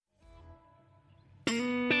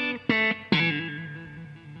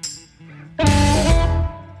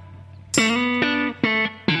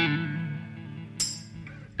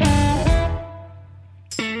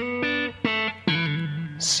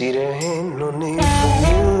See, there ain't no need for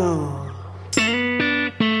you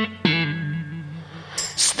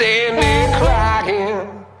standing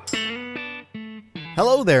crying.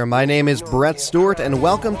 Hello there, my name is Brett Stewart, and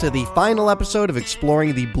welcome to the final episode of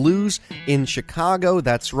Exploring the Blues in Chicago.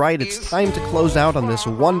 That's right, it's time to close out on this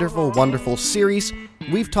wonderful, wonderful series.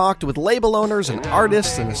 We've talked with label owners and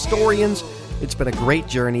artists and historians. It's been a great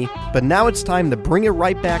journey, but now it's time to bring it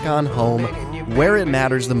right back on home, where it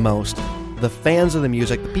matters the most. The fans of the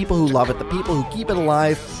music, the people who love it, the people who keep it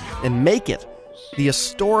alive and make it the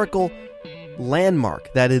historical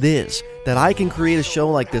landmark that it is, that I can create a show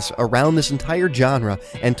like this around this entire genre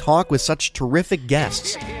and talk with such terrific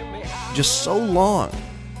guests just so long.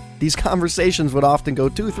 These conversations would often go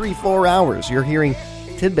 2, 3, 4 hours. You're hearing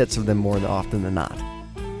tidbits of them more often than not.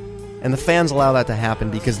 And the fans allow that to happen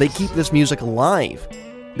because they keep this music alive.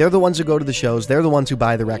 They're the ones who go to the shows, they're the ones who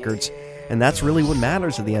buy the records, and that's really what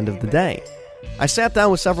matters at the end of the day. I sat down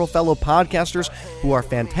with several fellow podcasters who are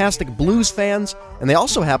fantastic blues fans, and they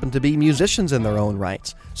also happen to be musicians in their own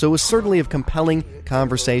rights. So it was certainly a compelling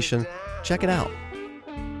conversation. Check it out.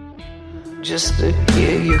 Just to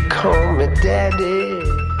hear you call me daddy,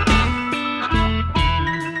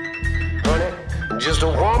 honey, just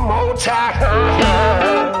one more time.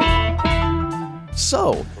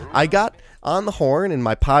 So, I got on the horn in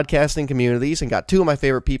my podcasting communities and got two of my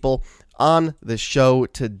favorite people on the show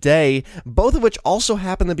today, both of which also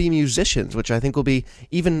happen to be musicians, which I think will be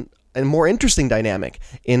even a more interesting dynamic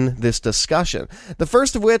in this discussion. The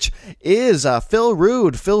first of which is Phil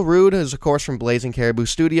Rood. Phil Rood is, of course, from Blazing Caribou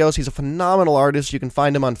Studios. He's a phenomenal artist. You can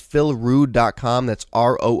find him on philrood.com. That's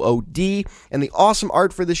R-O-O-D. And the awesome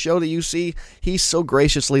art for the show that you see, he so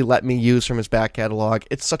graciously let me use from his back catalog.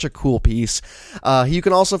 It's such a cool piece. You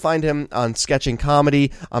can also find him on Sketching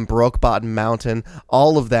Comedy, on Baroque Bottom Mountain.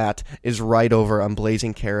 All of that is right over on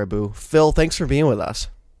Blazing Caribou. Phil, thanks for being with us.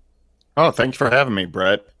 Oh, thanks for having me,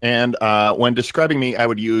 Brett. And when describing me, I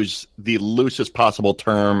would use the loosest possible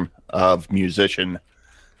term of musician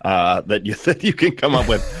that you can come up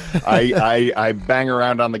with. I bang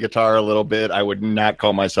around on the guitar a little bit. I would not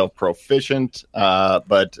call myself proficient,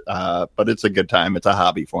 but it's a good time. It's a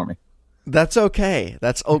hobby for me. That's okay.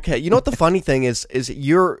 That's okay. You know what the funny thing is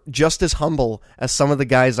you're just as humble as some of the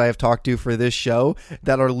guys I have talked to for this show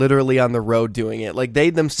that are literally on the road doing it. Like,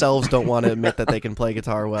 they themselves don't want to admit that they can play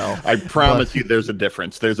guitar well. I promise you there's a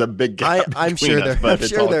difference. There's a big gap I'm between sure us, there, but I'm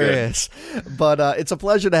sure there is. But it's a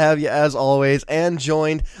pleasure to have you, as always, and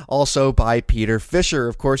joined also by Peter Fisher.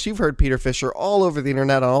 Of course, you've heard Peter Fisher all over the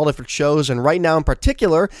internet on all different shows, and right now in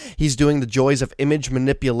particular, he's doing The Joys of Image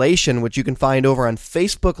Manipulation, which you can find over on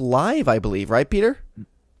Facebook Live, I believe, right, Peter?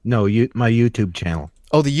 No, my YouTube channel.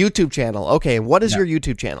 Oh, the YouTube channel. Okay, what is your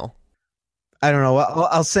YouTube channel? I don't know.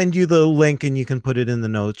 I'll send you the link and you can put it in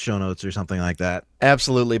the show notes or something like that.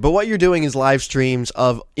 Absolutely. But what you're doing is live streams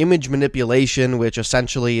of image manipulation, which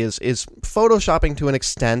essentially is photoshopping to an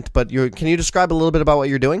extent, but can you describe a little bit about what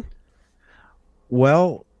you're doing?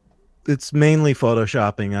 Well, it's mainly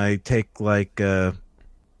photoshopping.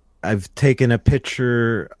 I've taken a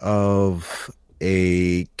picture of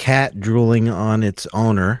a cat drooling on its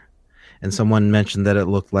owner, and someone mentioned that it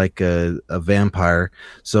looked like a vampire,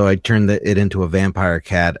 so I turned it into a vampire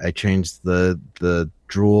cat. I changed the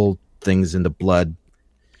drool things into blood.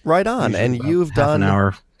 Right on. And you've done an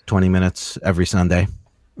hour, 20 minutes every Sunday.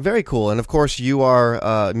 Very cool. And of course, you are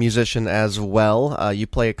a musician as well. You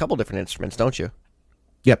play a couple different instruments, don't you?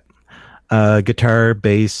 Yep. Guitar,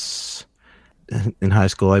 bass. In high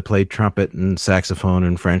school, I played trumpet and saxophone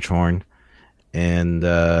and French horn. And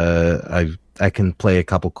I can play a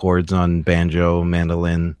couple chords on banjo,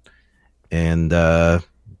 mandolin, and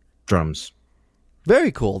drums.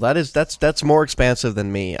 Very cool. That's more expansive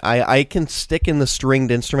than me. I can stick in the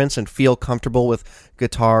stringed instruments and feel comfortable with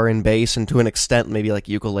guitar and bass, and to an extent maybe like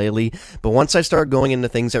ukulele. But once I start going into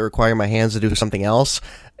things that require my hands to do something else,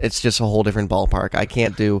 it's just a whole different ballpark. I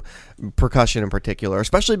can't do percussion in particular,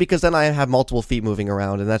 especially because then I have multiple feet moving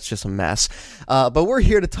around, and that's just a mess. But we're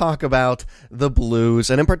here to talk about the blues,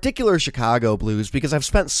 and in particular Chicago blues, because I've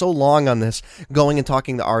spent so long on this, going and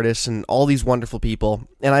talking to artists and all these wonderful people,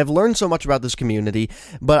 and I've learned so much about this community.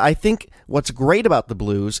 But I think what's great about the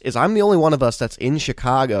blues is I'm the only one of us that's in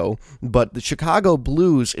Chicago, but the Chicago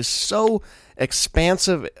blues is so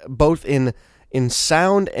expansive, both in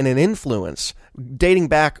sound and in influence, dating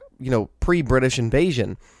back, pre-British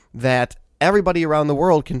invasion, that everybody around the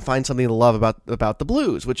world can find something to love about the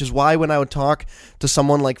blues, which is why when I would talk to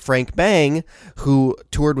someone like Frank Bang, who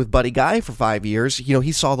toured with Buddy Guy for 5 years,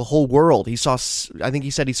 he saw the whole world. I think he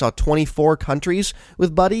said he saw 24 countries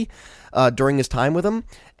with Buddy during his time with him,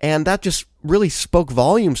 and that just really spoke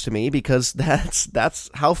volumes to me, because that's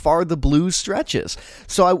how far the blues stretches.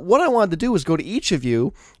 So what I wanted to do was go to each of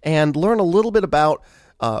you and learn a little bit about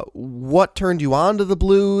what turned you on to the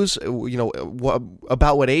blues,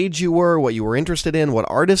 about what age you were, what you were interested in, what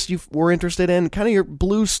artists you were interested in, kind of your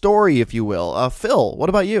blues story, if you will. Phil, what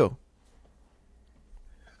about you?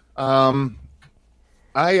 I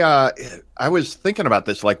was thinking about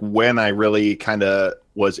this, like when I really kind of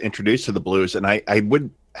was introduced to the blues, and I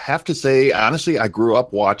would have to say, honestly, I grew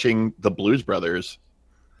up watching the Blues Brothers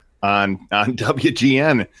on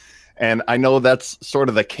WGN, and I know that's sort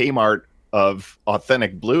of the Kmart of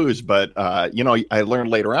authentic blues, but I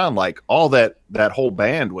learned later on, like all that whole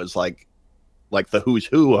band was like the who's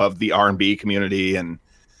who of the R&B community and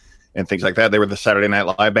things like that. They were the Saturday Night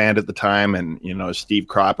Live band at the time, and Steve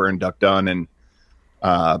Cropper and Duck Dunn and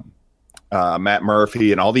Matt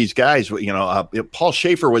Murphy and all these guys. Paul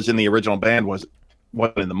Schaefer was in the original band, wasn't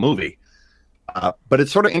in the movie, but it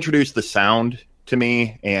sort of introduced the sound to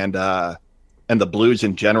me and the blues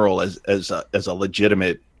in general as a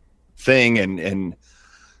legitimate thing. And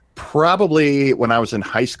probably when I was in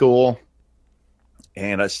high school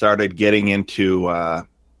and I started getting into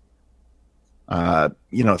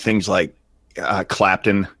things like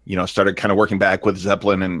Clapton, started kind of working back with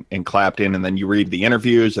Zeppelin and Clapton, and then you read the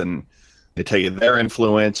interviews and they tell you their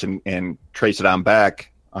influence and trace it on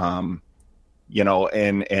back. And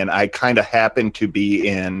I kind of happened to be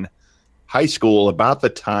in high school about the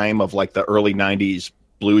time of like the early 90s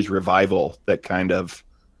blues revival that kind of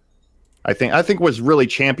I think was really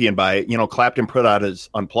championed by, Clapton put out his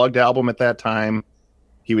Unplugged album at that time.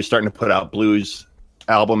 He was starting to put out blues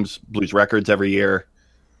albums, blues records every year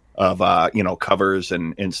of, covers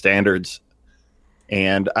and standards.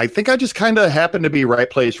 And I think I just kind of happened to be right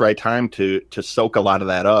place, right time to soak a lot of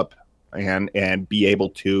that up and be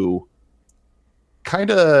able to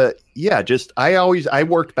kind of, I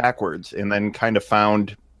worked backwards and then kind of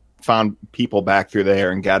found people back through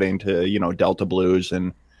there and got into, Delta blues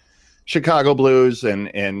and Chicago blues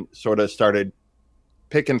and sort of started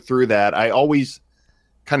picking through that. I always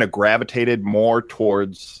kind of gravitated more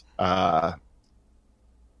towards the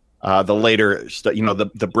later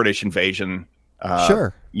the British invasion.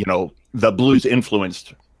 Sure. The blues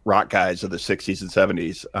influenced rock guys of the 60s and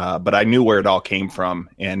 70s. But I knew where it all came from.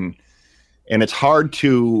 And it's hard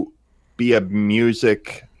to be a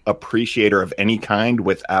music appreciator of any kind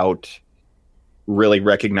without really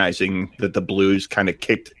recognizing that the blues kind of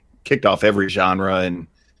kicked off every genre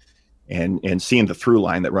and seeing the through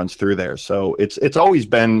line that runs through there. So it's always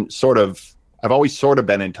been I've always sort of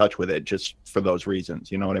been in touch with it just for those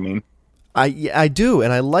reasons. You know what I mean? I do,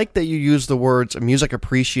 and I like that you use the words music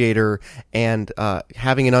appreciator and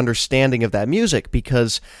having an understanding of that music,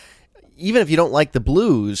 because even if you don't like the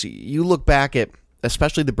blues, you look back at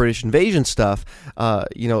especially the British invasion stuff,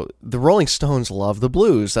 the Rolling Stones love the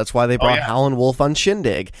blues. That's why they brought Howlin' Wolf on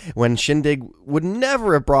Shindig, when Shindig would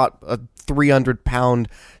never have brought a 300-pound,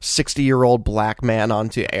 60-year-old black man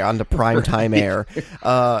onto primetime air.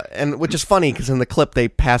 And which is funny, because in the clip they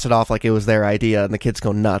pass it off like it was their idea, and the kids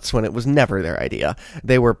go nuts when it was never their idea.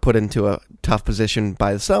 They were put into a tough position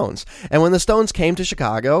by the Stones. And when the Stones came to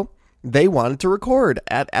Chicago, they wanted to record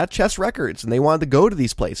at Chess Records, and they wanted to go to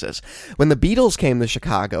these places. When the Beatles came to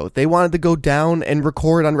Chicago, they wanted to go down and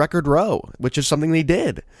record on Record Row, which is something they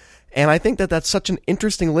did. And I think that that's such an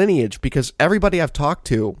interesting lineage, because everybody I've talked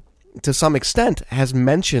to some extent, has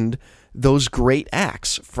mentioned those great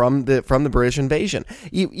acts from the British invasion.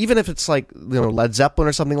 Even if it's like Led Zeppelin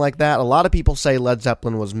or something like that, a lot of people say Led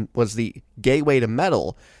Zeppelin was the gateway to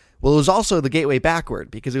metal. Well, it was also the gateway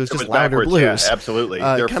backward, because it was louder blues. Yeah, absolutely.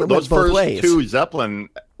 Those first ways. Two Zeppelin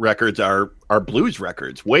records are blues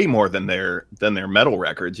records, way more than their metal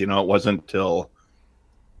records. It wasn't till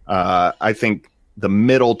I think the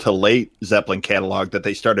middle to late Zeppelin catalog that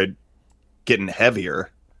they started getting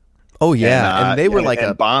heavier. Oh yeah, and they were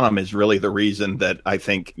and Bonham is really the reason that I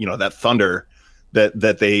think that Thunder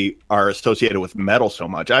that they are associated with metal so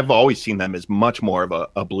much. I've always seen them as much more of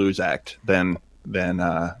a blues act than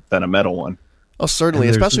a metal one. Oh, certainly,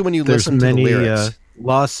 especially when you listen to the lyrics.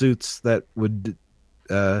 Lawsuits that would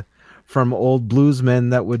from old bluesmen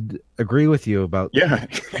that would agree with you about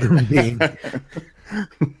being.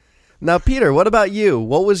 Now, Peter, what about you?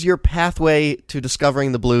 What was your pathway to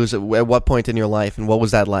discovering the blues at what point in your life, and what was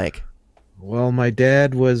that like? Well, my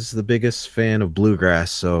dad was the biggest fan of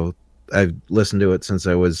bluegrass, so I've listened to it since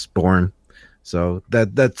I was born. So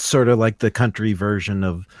that's sort of like the country version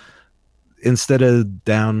of, instead of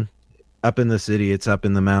down up in the city, it's up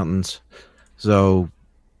in the mountains. So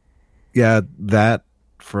yeah, that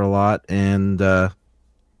for a lot. And I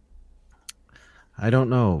don't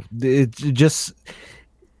know. It just,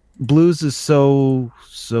 blues is so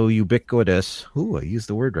ubiquitous. Ooh, I used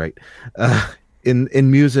the word right.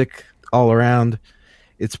 In music all around,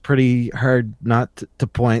 it's pretty hard not to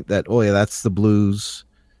point that, oh yeah, that's the blues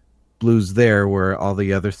there, where all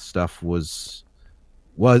the other stuff wasn't,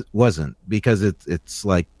 because it's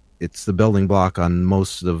like, it's the building block on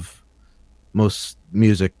most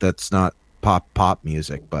music that's not pop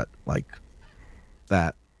music, but like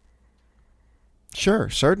that. Sure,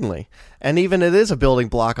 certainly. And even it is a building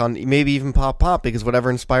block on maybe even pop, because whatever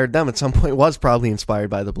inspired them at some point was probably inspired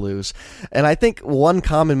by the blues. And I think one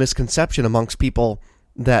common misconception amongst people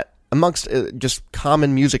amongst just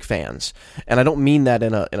common music fans, and I don't mean that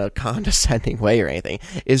in a condescending way or anything,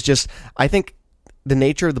 is just, I think the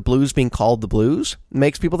nature of the blues being called the blues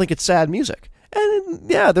makes people think it's sad music.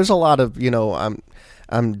 And yeah, there's a lot of,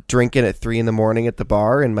 I'm drinking at 3 a.m. at the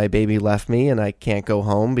bar and my baby left me and I can't go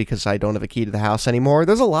home because I don't have a key to the house anymore.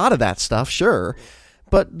 There's a lot of that stuff, sure.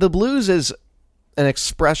 But the blues is an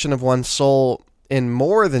expression of one's soul in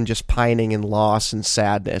more than just pining and loss and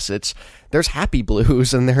sadness. There's happy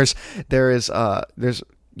blues, and there's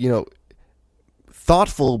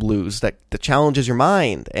thoughtful blues that challenges your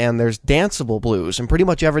mind, and there's danceable blues, and pretty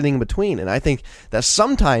much everything in between. And I think that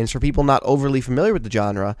sometimes for people not overly familiar with the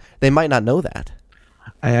genre, they might not know that.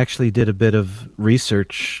 I actually did a bit of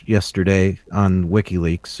research yesterday on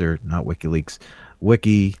WikiLeaks, or not WikiLeaks,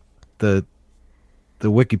 the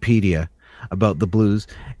Wikipedia about the blues,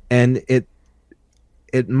 and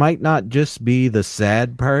it might not just be the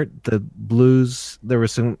sad part. The blues, there were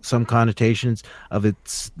some connotations of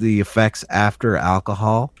the effects after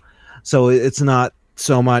alcohol. So it's not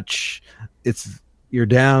so much you're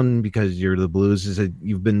down because you're the blues, is that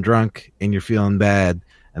you've been drunk and you're feeling bad,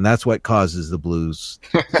 and that's what causes the blues.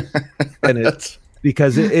 And it's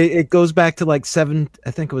because it goes back to like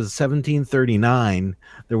I think it was 1739.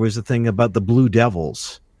 There was a thing about the Blue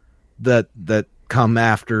Devils that come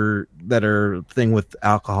after, that are a thing with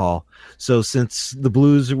alcohol. So since the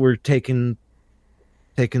blues were taking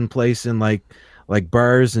place in like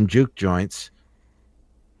bars and juke joints,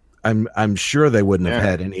 I'm sure they wouldn't have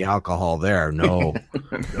had any alcohol there. No.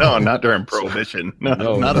 No, not during Prohibition.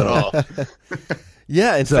 No, not at all.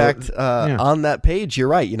 Yeah, in fact, on that page, you're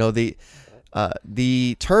right.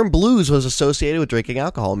 The term blues was associated with drinking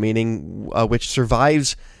alcohol, meaning which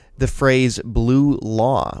survives the phrase blue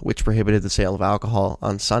law, which prohibited the sale of alcohol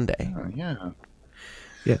on Sunday. Yeah.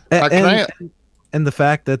 And the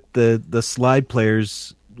fact that the slide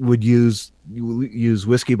players would use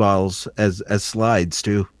whiskey bottles as slides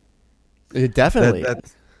too. Definitely.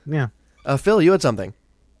 Phil, you had something.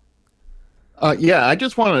 I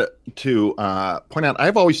just wanted to point out,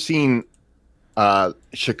 I've always seen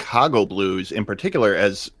Chicago blues in particular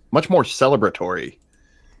as much more celebratory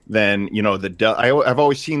than, I've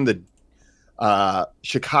always seen the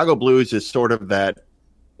Chicago blues is sort of that,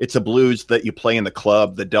 it's a blues that you play in the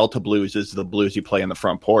club. The Delta blues is the blues you play in the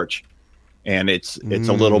front porch. And it's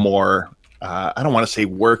a little more, I don't want to say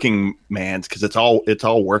working man's, because it's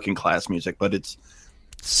all working class music, but it's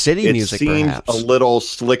city music. It seems perhaps a little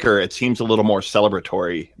slicker. It seems a little more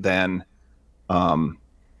celebratory than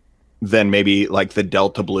maybe like the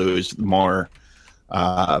Delta blues, more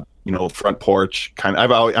front porch kind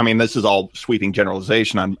of. This is all sweeping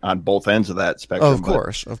generalization on both ends of that spectrum. Of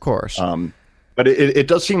course. But it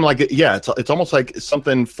does seem like it's almost like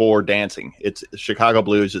something for dancing. It's Chicago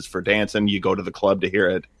blues is for dancing. You go to the club to hear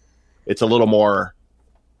it. It's a little more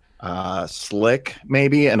slick,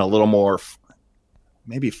 maybe, and a little more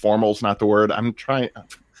maybe formal's not the word. I hear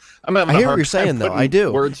what you're saying, though. I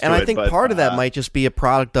do. And I think part of that might just be a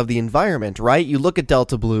product of the environment, right? You look at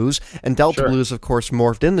Delta blues, and Delta blues, of course,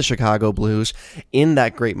 morphed into Chicago blues in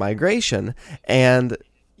that Great Migration. And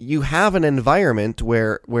you have an environment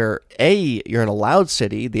where you're in a loud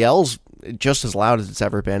city. The L's just as loud as it's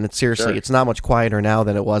ever been. It's seriously, it's not much quieter now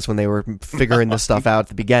than it was when they were figuring this stuff out at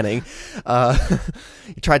the beginning. You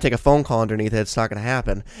try to take a phone call underneath it, it's not going to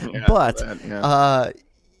happen.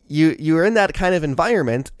 You're in that kind of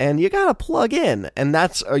environment, and you got to plug in, and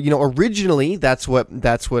that's originally that's what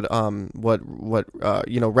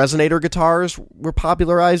resonator guitars were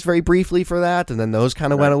popularized very briefly for that, and then those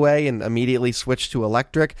kind of went away and immediately switched to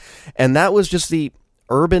electric, and that was just the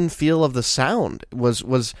urban feel of the sound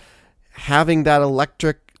was having that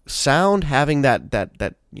electric sound, having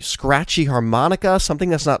that scratchy harmonica, something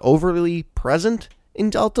that's not overly present in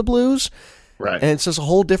Delta blues. Right. And it's just a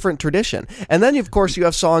whole different tradition. And then, of course, you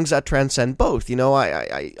have songs that transcend both. You know,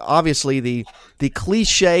 I obviously the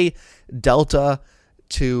cliche Delta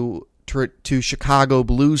to Chicago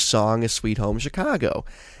blues song is Sweet Home Chicago.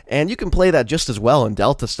 And you can play that just as well in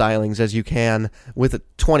Delta stylings as you can with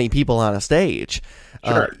 20 people on a stage.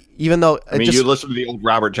 Sure. Even though you listen to the old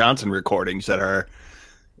Robert Johnson recordings that are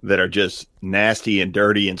just nasty and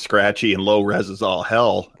dirty and scratchy and low res as all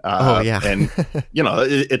hell. And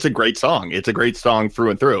it's a great song. It's a great song through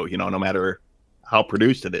and through. You know, no matter how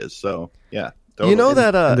produced it is. So yeah, totally. You know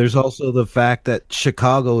that. And there's also the fact that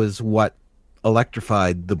Chicago is what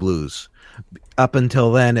electrified the blues. Up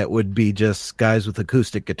until then, it would be just guys with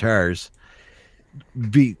acoustic guitars.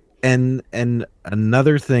 And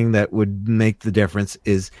another thing that would make the difference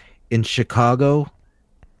is in Chicago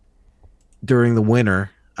during the winter.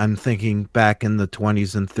 I'm thinking back in the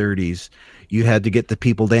 20s and 30s, you had to get the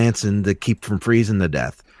people dancing to keep from freezing to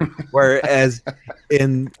death. Whereas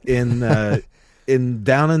in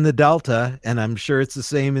down in the Delta, and I'm sure it's the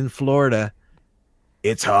same in Florida,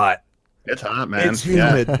 it's hot. It's hot, man. It's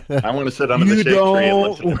humid. Yeah. I want to sit under the shade tree and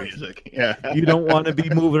listen to music. Yeah. You don't want to be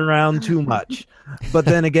moving around too much. But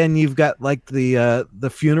then again, you've got like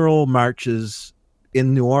the funeral marches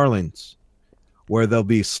in New Orleans, where they'll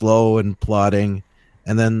be slow and plodding,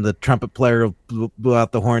 and then the trumpet player will blow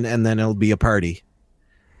out the horn, and then it'll be a party.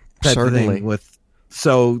 Certainly.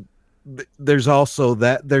 There's also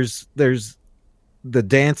that there's the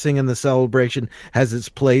dancing and the celebration has its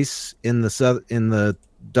place in the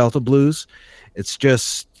Delta blues. It's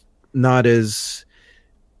just not as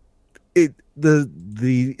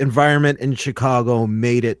the environment in Chicago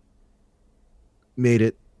made it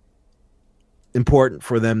important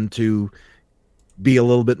for them to be a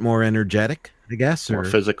little bit more energetic, I guess, or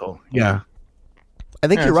physical. Yeah. I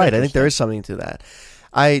think you're right. I think there is something to that.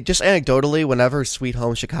 I just anecdotally, whenever Sweet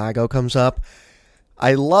Home Chicago comes up,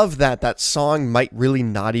 I love that song might really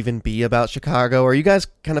not even be about Chicago. Are you guys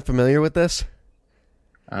kind of familiar with this?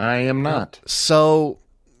 I am not. So,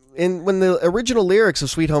 when the original lyrics of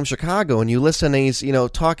Sweet Home Chicago, and you listen, he's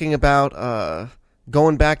talking about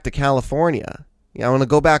going back to California. I want to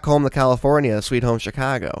go back home to California, Sweet Home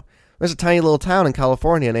Chicago. There's a tiny little town in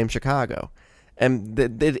California named Chicago, and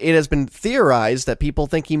it has been theorized that people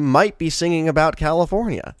think he might be singing about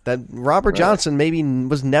California. That Robert Johnson maybe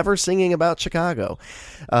was never singing about Chicago.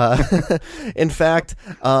 In fact,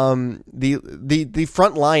 the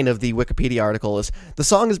front line of the Wikipedia article is, the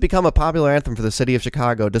song has become a popular anthem for the city of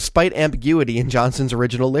Chicago, despite ambiguity in Johnson's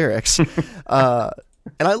original lyrics. And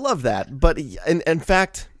I love that. But in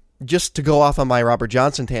fact, just to go off on my Robert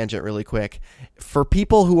Johnson tangent really quick, for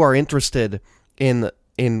people who are interested in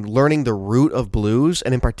learning the root of blues,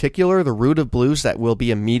 and in particular the root of blues that will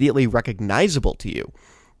be immediately recognizable to you,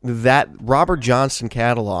 that Robert Johnson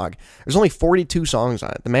catalog, there's only 42 songs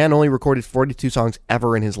on it. The man only recorded 42 songs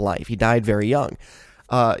ever in his life. He died very young.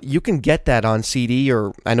 You can get that on CD,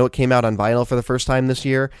 or I know it came out on vinyl for the first time this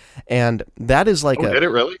year, and that is like did it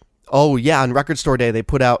really? Oh yeah, on Record Store Day they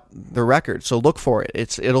put out the record, so look for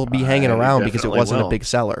it. It'll be hanging around because it wasn't a big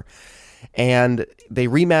seller. And they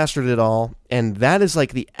remastered it all, and that is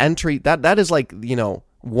like the entry. That is like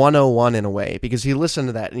 101 in a way, because you listen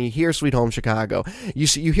to that and you hear Sweet Home Chicago.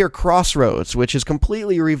 You hear Crossroads, which is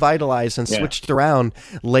completely revitalized and switched around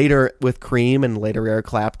later with Cream and later Eric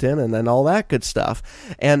Clapton and then all that good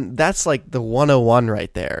stuff. And that's like the 101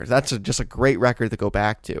 right there. That's just a great record to go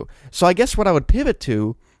back to. So I guess what I would pivot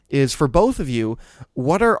to is, for both of you,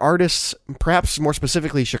 what are artists, perhaps more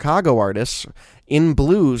specifically Chicago artists, in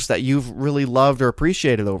blues that you've really loved or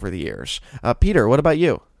appreciated over the years? Peter, what about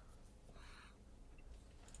you?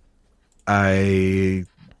 I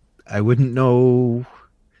wouldn't know.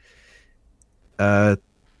 I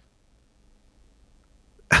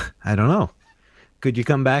don't know. Could you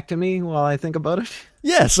come back to me while I think about it?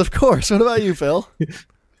 Yes, of course. What about you, Phil?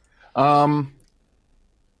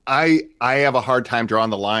 I have a hard time drawing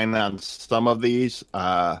the line on some of these.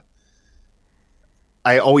 I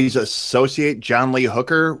always associate John Lee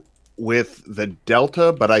Hooker with the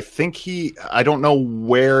Delta, but I think I don't know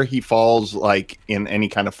where he falls like in any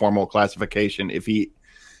kind of formal classification.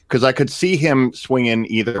 Because I could see him swinging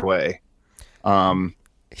either way.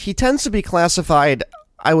 He tends to be classified,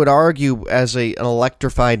 I would argue, as an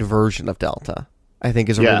electrified version of Delta, I think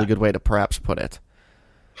is a really good way to perhaps put it.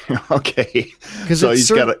 Okay, so he's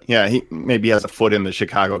got he maybe has a foot in the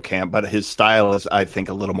Chicago camp, but his style is, I think,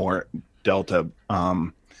 a little more Delta.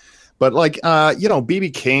 But like B.B.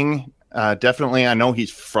 King, definitely. I know he's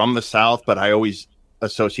from the South, but I always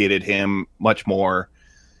associated him much more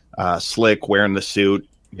slick, wearing the suit,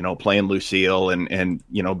 playing Lucille and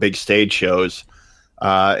big stage shows.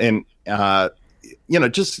 And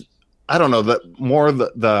just I don't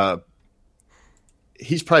know,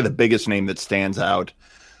 he's probably the biggest name that stands out.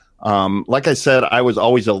 Like I said, I was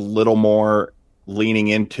always a little more leaning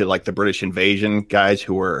into like the British Invasion guys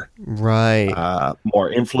who were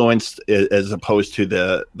more influenced as opposed to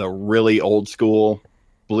the really old school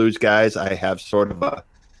blues guys. I have sort of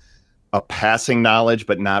a passing knowledge,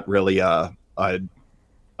 but not really a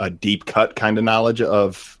deep cut kind of knowledge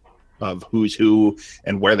of who's who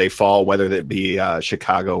and where they fall, whether it be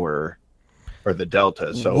Chicago or the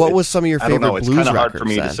Delta. So what was some of your favorite blues records? It's kind of hard for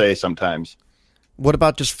me to say sometimes. What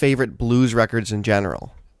about just favorite blues records in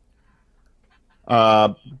general?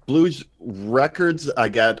 Blues records, I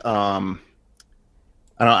got. I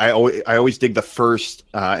always dig the first,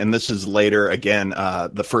 and this is later again.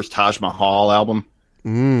 The first Taj Mahal album.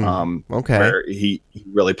 Okay, where he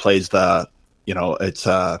really plays the. It's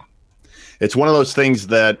one of those things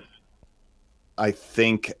that I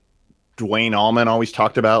think Duane Allman always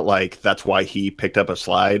talked about. Like that's why he picked up a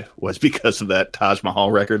slide was because of that Taj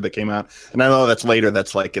Mahal record that came out. And I know that's later.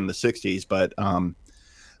 That's like in the '60s, but.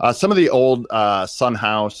 Some of the old Son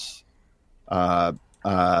House, John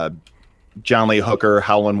Lee Hooker,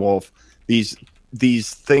 Howlin' Wolf, these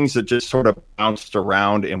things that just sort of bounced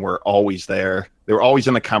around and were always there. They were always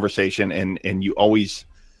in the conversation, and you always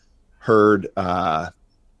heard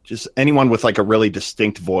just anyone with like a really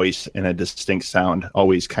distinct voice and a distinct sound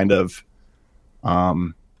always kind of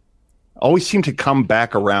always seemed to come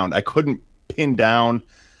back around. I couldn't pin down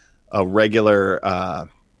a regular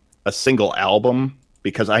a single album,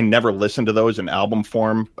 because I never listened to those in album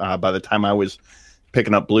form. By the time I was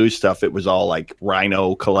picking up blues stuff, it was all like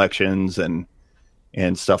Rhino collections and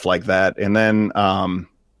stuff like that. And then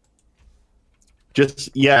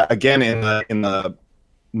again in the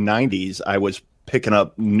 90s, I was picking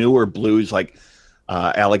up newer blues like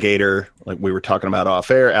Alligator, like we were talking about off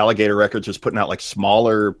air. Alligator Records was putting out like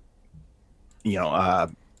smaller, I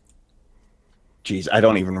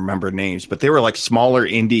don't even remember names, but they were like smaller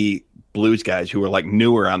indie blues guys who were like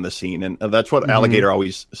newer on the scene, and that's what Alligator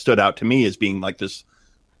always stood out to me as being like this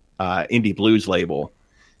indie blues label.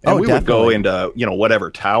 And we would go into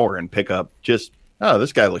whatever tower and pick up just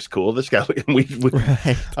this guy looks cool. This guy, we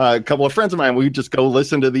a couple of friends of mine, we'd just go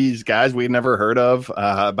listen to these guys we'd never heard of.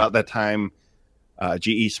 About that time,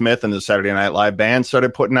 G.E. Smith and the Saturday Night Live band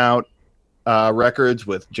started putting out records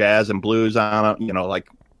with jazz and blues on it. Like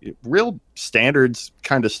real standards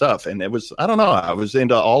kind of stuff. And it was, I don't know, I was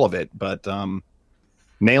into all of it, but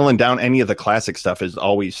nailing down any of the classic stuff is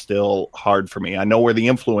always still hard for me. I know where the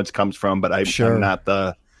influence comes from, but I'm not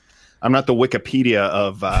the Wikipedia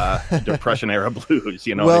of Depression era blues.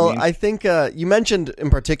 You know well, what I mean? I think you mentioned in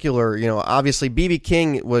particular, obviously B.B.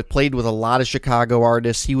 King played with a lot of Chicago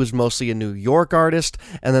artists. He was mostly a New York artist.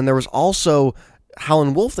 And then there was also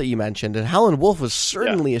Howlin' Wolf that you mentioned, and Howlin' Wolf was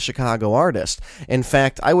certainly a Chicago artist. In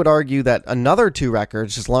fact, I would argue that another two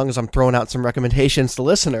records, as long as I'm throwing out some recommendations to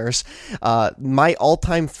listeners, my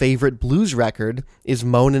all-time favorite blues record is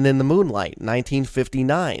Moanin' in the Moonlight,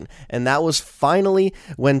 1959. And that was finally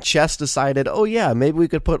when Chess decided, oh yeah, maybe we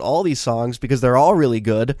could put all these songs, because they're all really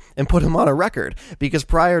good, and put them on a record. Because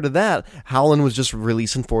prior to that, Howlin' was just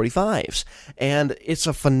releasing 45s. And it's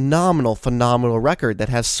a phenomenal, phenomenal record that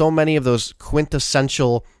has so many of those quintessential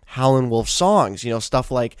Howlin' Wolf songs, stuff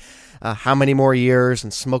like How Many More Years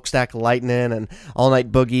and Smokestack Lightning and All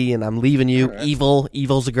Night Boogie and I'm Leaving You. Right.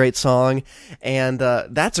 Evil's a great song, and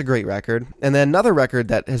that's a great record. And then another record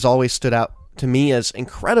that has always stood out to me as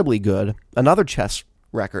incredibly good, another Chess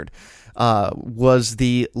record, was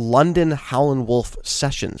the London Howlin' Wolf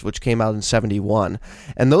Sessions, which came out in 71.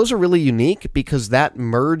 And those are really unique because that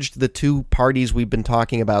merged the two parties we've been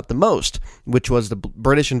talking about the most, which was the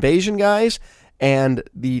British Invasion guys and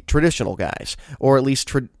the traditional guys, or at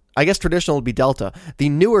least I guess traditional would be Delta, the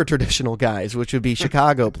newer traditional guys, which would be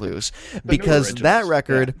Chicago blues, because that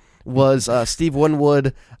record was Steve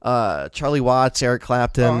Winwood, Charlie Watts, Eric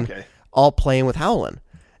Clapton, all playing with Howlin'.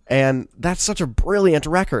 And that's such a brilliant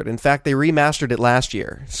record. In fact, they remastered it last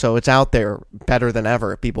year, so it's out there better than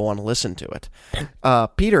ever if people want to listen to it.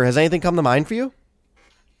 Peter, has anything come to mind for you?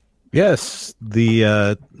 Yes,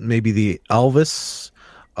 the maybe the Elvis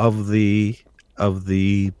of the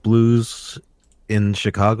blues in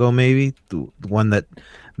Chicago, maybe the one that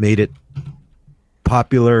made it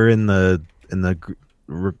popular in the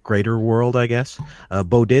greater world, I guess.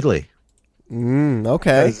 Bo Diddley.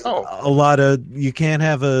 Okay. A lot of, you can't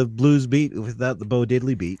have a blues beat without the Bo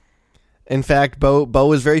Diddley beat. In fact, Bo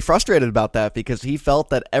was very frustrated about that because he felt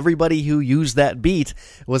that everybody who used that beat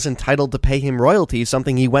was entitled to pay him royalties,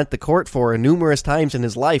 something he went to court for numerous times in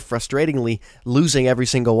his life, frustratingly losing every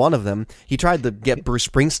single one of them. He tried to get Bruce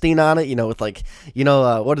Springsteen on it,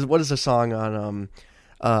 with what is the song on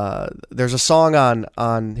there's a song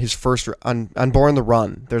on his first on Born the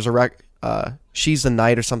Run. There's a She's the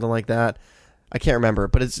Night or something like that. I can't remember,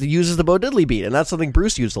 but it uses the Bo Diddley beat, and that's something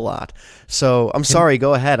Bruce used a lot. So I'm sorry,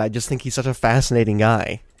 go ahead. I just think he's such a fascinating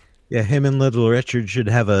guy. Yeah, him and Little Richard should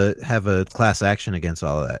have a class action against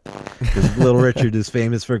all of that. Because Little Richard is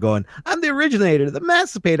famous for going, "I'm the originator, the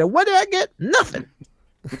emancipator. What did I get? Nothing."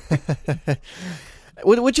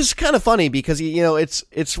 Which is kind of funny because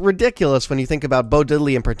it's ridiculous when you think about Bo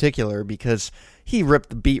Diddley in particular, because he ripped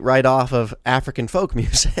the beat right off of African folk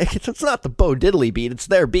music. It's not the Bo Diddley beat, it's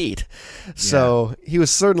their beat. So he was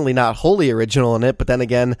certainly not wholly original in it, but then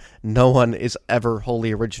again, no one is ever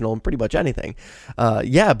wholly original in pretty much anything. Bo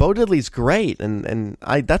Diddley's great, and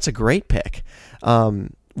that's a great pick.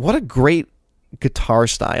 What a great guitar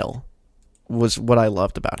style was what I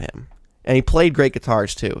loved about him. And he played great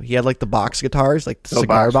guitars too. He had the box guitars, the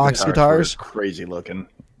cigar box guitars. Crazy looking.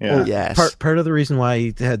 Yeah. Well, yes. Part of the reason why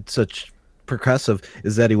he had such percussive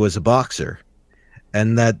is that he was a boxer,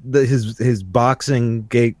 and that his boxing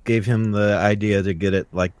gave him the idea to get it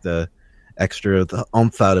the extra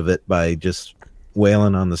oomph out of it by just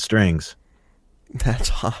wailing on the strings.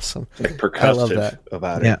 That's awesome. Percussive I love that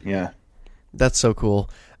about it. Yeah. That's so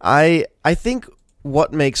cool. I think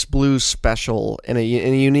what makes blues special in a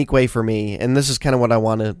unique way for me, and this is kind of what I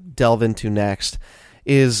want to delve into next,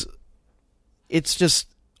 is it's just,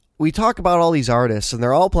 we talk about all these artists and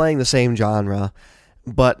they're all playing the same genre,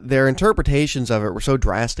 but their interpretations of it were so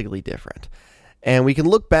drastically different. And we can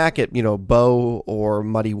look back at, Bo or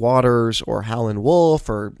Muddy Waters or Howlin' Wolf,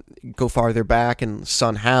 or go farther back and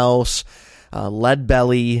Son House, Lead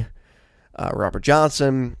Belly, Robert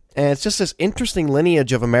Johnson. And it's just this interesting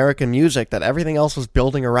lineage of American music that everything else was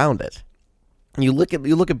building around it. You look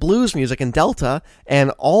at blues music and Delta,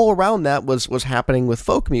 and all around that was happening with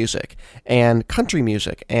folk music and country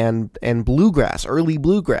music and bluegrass, early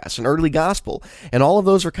bluegrass and early gospel, and all of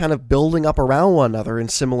those are kind of building up around one another in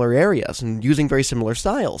similar areas and using very similar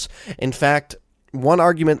styles. In fact, one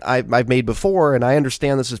argument I've made before, and I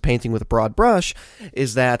understand this is painting with a broad brush,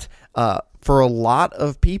 is that for a lot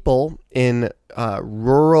of people in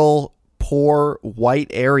rural, poor, white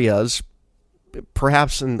areas,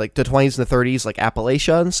 perhaps in the 20s and the 30s, like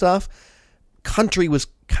Appalachia and stuff, country was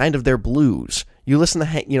kind of their blues. You listen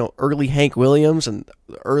to early Hank Williams and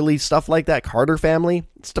early stuff like that, Carter Family.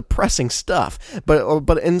 It's depressing stuff, but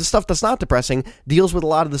and the stuff that's not depressing deals with a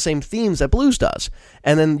lot of the same themes that blues does.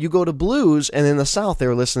 And then you go to blues, and in the South they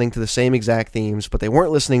were listening to the same exact themes, but they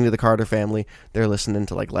weren't listening to the Carter Family. They're listening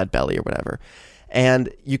to Lead Belly or whatever. And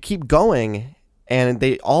you keep going, and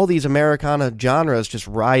all these Americana genres just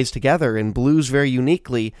rise together, and blues very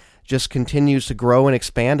uniquely just continues to grow and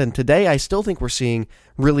expand. And today I still think we're seeing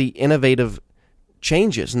really innovative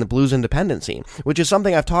changes in the blues independent scene, which is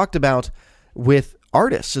something I've talked about with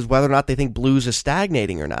artists, is whether or not they think blues is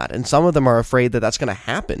stagnating or not. And some of them are afraid that that's going to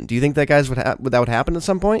happen. Do you think that that would happen at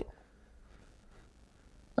some point?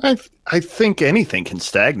 I think anything can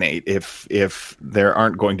stagnate if there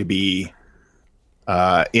aren't going to be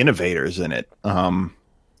innovators in it.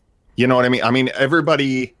 You know what I mean? I mean,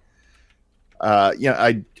 everybody,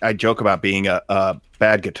 I joke about being a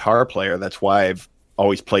bad guitar player. That's why I've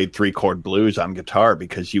always played 3-chord blues on guitar,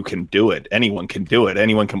 because you can do it. Anyone can do it.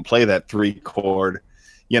 Anyone can play that 3-chord,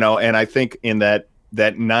 and I think in that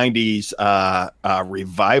 90s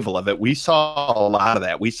revival of it, we saw a lot of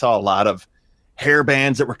that. We saw a lot of hair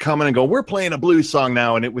bands that were coming and go, we're playing a blues song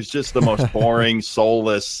now. And it was just the most boring,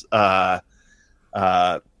 soulless,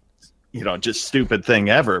 just stupid thing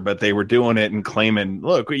ever. But they were doing it and claiming,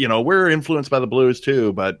 look, we're influenced by the blues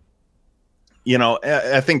too. But,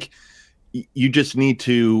 I think you just need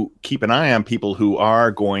to keep an eye on people who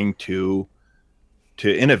are going to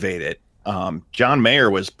innovate it. John Mayer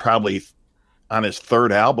was probably on his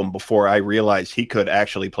 3rd album before I realized he could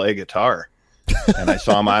actually play guitar. And I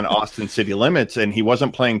saw him on Austin City Limits, and he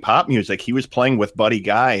wasn't playing pop music. He was playing with Buddy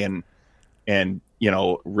Guy and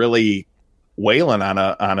really wailing on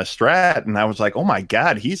a Strat. And I was like, oh my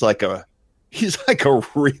God, he's like a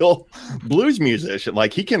real blues musician.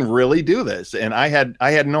 Like, he can really do this. And I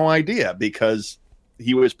had no idea, because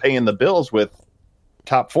he was paying the bills with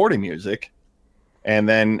top 40 music. And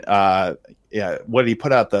then, what did he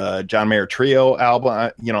put out? The John Mayer Trio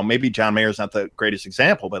album. Maybe John Mayer's not the greatest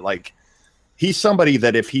example, but he's somebody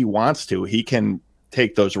that if he wants to, he can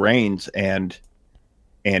take those reins and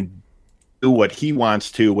what he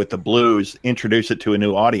wants to with the blues, introduce it to a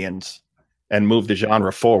new audience, and move the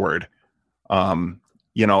genre forward. And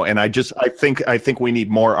I think we need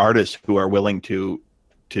more artists who are willing to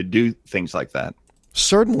do things like that.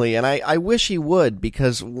 Certainly, and I wish he would,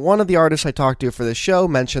 because one of the artists I talked to for the show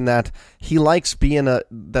mentioned that he likes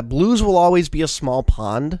that blues will always be a small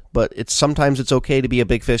pond, but sometimes it's okay to be a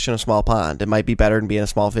big fish in a small pond. It might be better than being a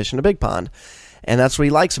small fish in a big pond. And that's what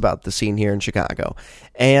he likes about the scene here in Chicago.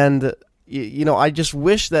 And, I just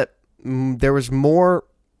wish that there was more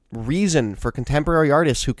reason for contemporary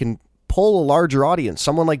artists who can pull a larger audience,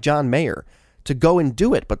 someone like John Mayer, to go and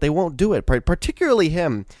do it, but they won't do it, particularly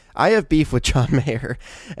him. I have beef with John Mayer,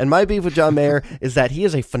 and my beef with John Mayer is that he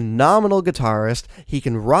is a phenomenal guitarist. He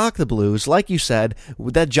can rock the blues. Like you said,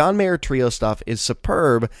 that John Mayer trio stuff is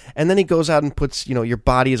superb, and then he goes out and puts, Your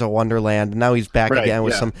Body is a Wonderland, and now he's back again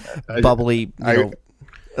with some bubbly,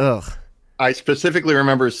 ugh. I specifically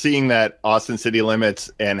remember seeing that Austin City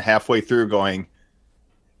Limits and halfway through going,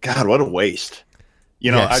 God, what a waste.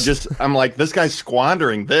 Yes. I'm like, this guy's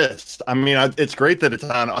squandering this. I mean, it's great that it's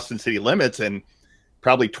on Austin City Limits and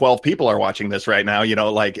probably 12 people are watching this right now.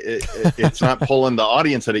 It's not pulling the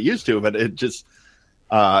audience that it used to, but it just,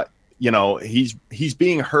 he's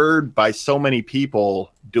being heard by so many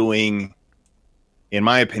people doing, in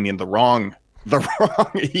my opinion, the wrong,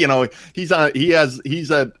 he's at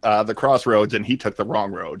the crossroads and he took the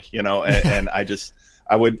wrong road, and I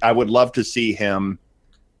would love to see him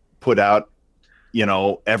put out,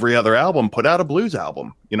 every other album, put out a blues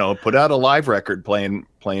album, put out a live record playing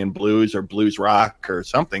blues or blues rock or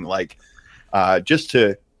something, like, just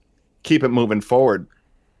to keep it moving forward.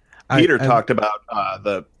 Peter talked about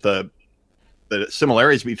the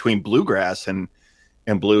similarities between bluegrass and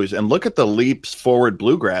blues, and look at the leaps forward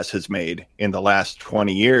bluegrass has made in the last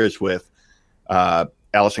 20 years with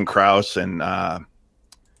Alison Krauss and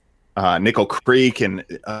Nickel Creek and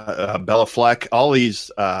Bella Fleck, all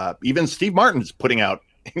these, even Steve Martin's putting out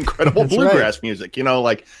incredible bluegrass music.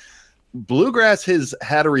 Bluegrass has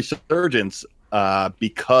had a resurgence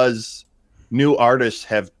because new artists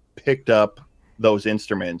have picked up those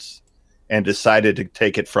instruments and decided to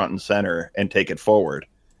take it front and center and take it forward.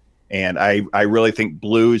 And I really think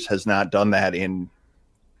blues has not done that in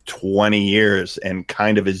 20 years and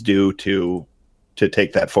kind of is due to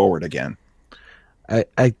take that forward again.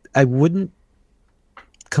 I wouldn't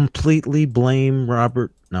completely blame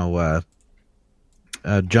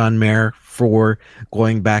John Mayer for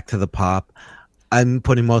going back to the pop. I'm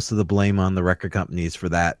putting most of the blame on the record companies for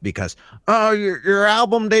that, because your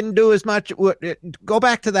album didn't do as much. Go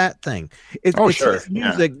back to that thing. It's his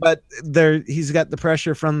music, but he's got the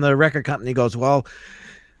pressure from the record company. Goes, well,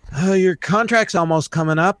 your contract's almost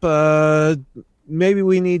coming up. Maybe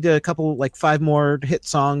we need a couple, like 5 more hit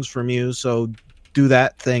songs from you. So do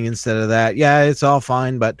that thing instead of that. Yeah, it's all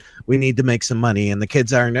fine, but we need to make some money, and the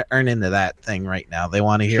kids aren't into that thing right now. They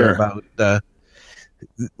want to hear about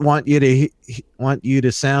want you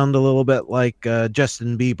to sound a little bit like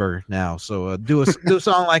Justin Bieber now. So do a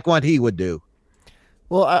song like what he would do.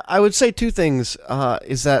 Well, I would say 2 things.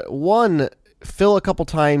 Is that one, Phil a couple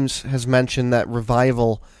times has mentioned that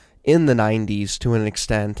revival in the 90s to an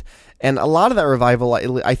extent. And a lot of that revival,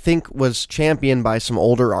 I think, was championed by some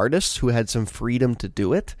older artists who had some freedom to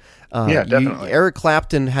do it. Yeah, definitely. Eric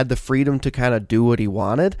Clapton had the freedom to kind of do what he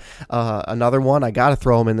wanted. Another one, I got to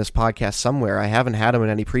throw him in this podcast somewhere. I haven't had him in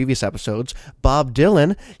any previous episodes. Bob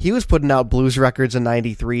Dylan, he was putting out blues records in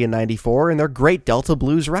 93 and 94, and they're great Delta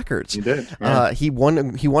blues records. He did. Yeah. He won a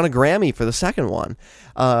Grammy for the second one.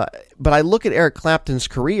 But I look at Eric Clapton's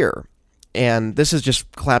career, and this is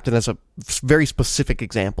just Clapton as a very specific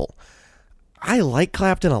example. I like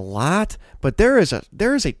Clapton a lot, but there is a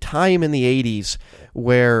time in the 80s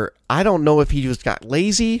where I don't know if he just got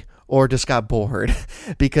lazy or just got bored,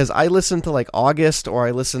 because I listened to like August, or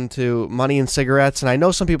I listened to Money and Cigarettes, and I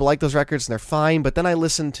know some people like those records and they're fine, but then I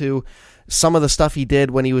listened to some of the stuff he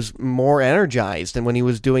did when he was more energized and when he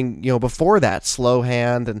was doing, before that, Slow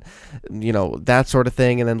Hand and, that sort of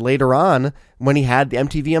thing. And then later on, when he had the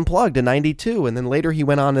MTV Unplugged in 92, and then later he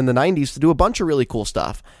went on in the 90s to do a bunch of really cool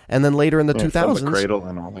stuff. And then later in the 2000s. From the Cradle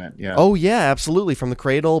and all that, yeah. Oh, yeah, absolutely. From the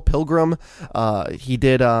Cradle, Pilgrim. He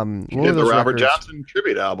did... he did the Robert Johnson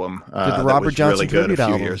tribute album. Did the Robert Johnson really tribute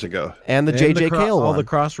album. A few years ago. And the J.J. Cale one. All the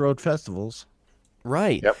Crossroad festivals.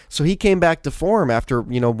 Right. Yep. So he came back to form after,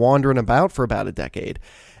 wandering about for about a decade.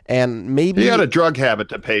 And maybe he had a drug habit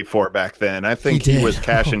to pay for back then. I think he was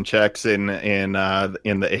cashing checks in the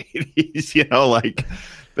 80s, like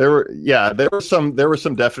there were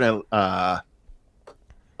some definite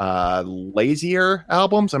lazier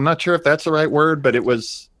albums. I'm not sure if that's the right word, but it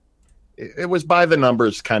was it was by the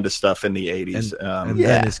numbers kind of stuff in the 80s. And Yeah.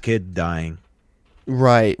 then his kid dying.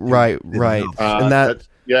 Right. And that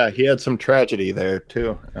he had some tragedy there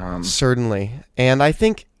too. certainly. And I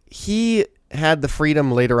think he had the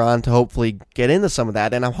freedom later on to hopefully get into some of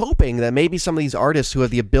that. And I'm hoping that maybe some of these artists who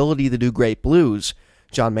have the ability to do great blues,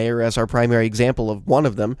 John Mayer as our primary example of one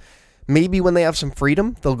of them, maybe when they have some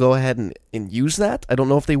freedom, they'll go ahead and use that. I don't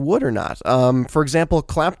know if they would or not. For example,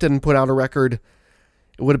 Clapton put out a record,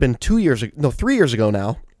 it would have been 3 years ago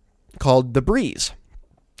now, called The Breeze.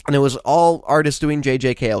 And it was all artists doing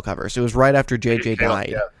J.J. Cale covers. It was right after J.J. died.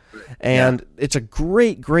 Yeah. And it's a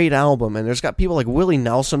great album. And there's got people like Willie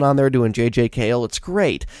Nelson on there doing J.J. Cale. It's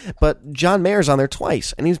great. But John Mayer's on there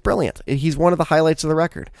twice, and he's brilliant. He's one of the highlights of the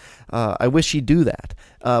record. I wish he'd do that.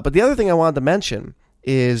 But the other thing I wanted to mention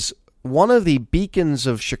is one of the beacons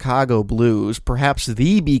of Chicago blues, perhaps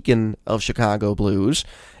the beacon of Chicago blues,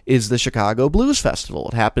 is the Chicago Blues Festival.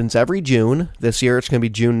 It happens every June. This year it's going to be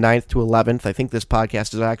June 9th to 11th. I think this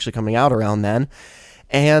podcast is actually coming out around then.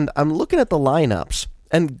 And I'm looking at the lineups,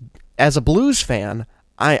 and as a blues fan,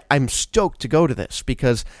 I'm stoked to go to this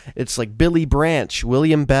because it's like Billy Branch,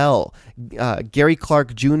 William Bell, Gary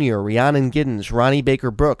Clark Jr., Rhiannon Giddens, Ronnie Baker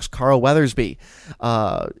Brooks, Carl Weathersby.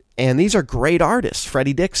 And these are great artists,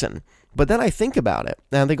 Freddie Dixon. But then I think about it,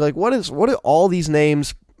 and I think, like, what do all these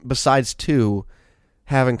names besides two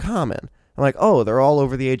have in common? I'm like, oh, they're all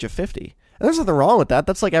over the age of 50. And there's nothing wrong with that.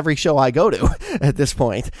 That's like every show I go to at this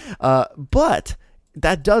point. But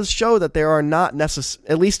that does show that there are not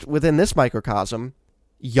at least within this microcosm,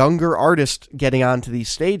 younger artists getting onto these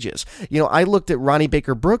stages. You know, I looked at Ronnie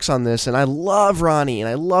Baker Brooks on this, and I love Ronnie, and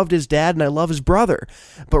I loved his dad, and I love his brother.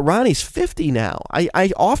 But Ronnie's 50 now.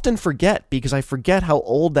 I often forget, because I forget how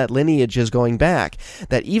old that lineage is going back,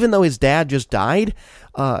 that even though his dad just died,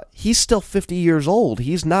 he's still 50 years old.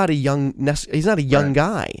 He's not a young Right.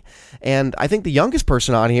 guy. And I think the youngest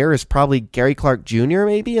person on here is probably Gary Clark Jr.,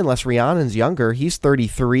 maybe, unless Rhiannon's younger. He's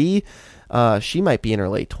 33. She might be in her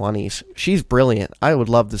late 20s. She's brilliant. I would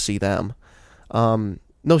love to see them.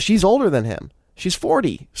 No, she's older than him. She's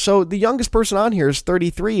 40. So the youngest person on here is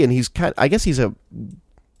 33, and I guess he's a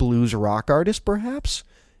blues rock artist, perhaps?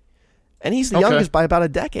 And he's the Okay. youngest by about a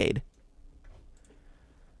decade.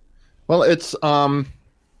 Well, it's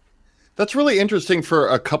that's really interesting for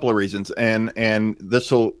a couple of reasons, and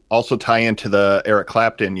this will also tie into the Eric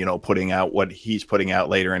Clapton, putting out what he's putting out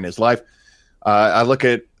later in his life. I look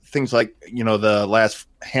at things like, the last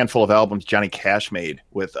handful of albums Johnny Cash made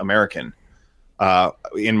with American.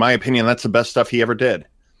 In my opinion, that's the best stuff he ever did.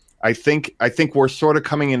 I think we're sort of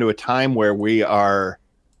coming into a time where we are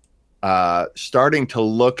starting to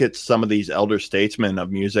look at some of these elder statesmen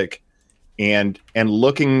of music and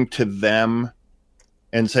looking to them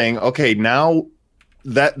and saying, okay, now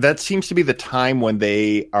that seems to be the time when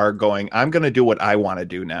they are going, I'm going to do what I want to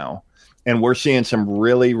do now. And we're seeing some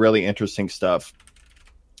really, really interesting stuff.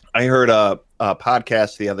 I heard a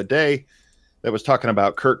podcast the other day that was talking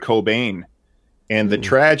about Kurt Cobain, and the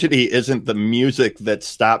tragedy isn't the music that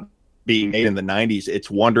stopped being made in the 90s.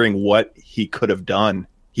 It's wondering what he could have done.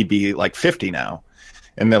 He'd be like 50 now.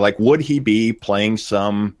 And they're like, would he be playing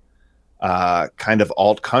some kind of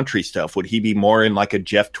alt country stuff? Would he be more in like a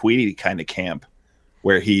Jeff Tweedy kind of camp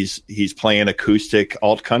where he's playing acoustic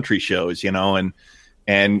alt country shows, and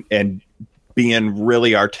being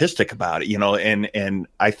really artistic about it, and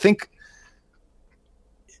I think,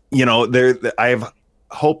 I have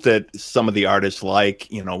hope that some of the artists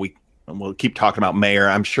we'll keep talking about Mayer.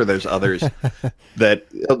 I'm sure there's others that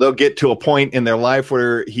they'll get to a point in their life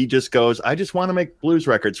where he just goes, I just want to make blues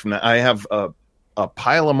records from that. I have a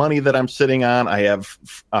pile of money that I'm sitting on. I have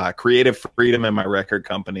creative freedom in my record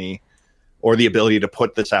company, or the ability to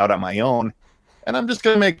put this out on my own. And I'm just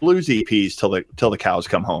going to make blues EPs till the cows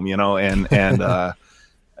come home, and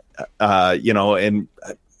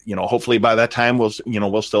hopefully by that time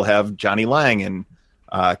we'll still have Johnny Lang and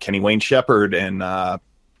Kenny Wayne Shepherd and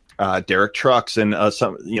Derek Trucks and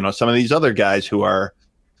some of these other guys who are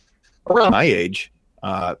around my age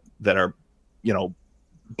that are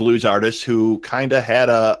blues artists who kind of had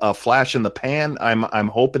a flash in the pan. I'm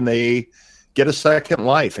hoping they get a second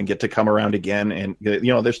life and get to come around again, and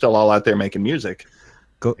they're still all out there making music.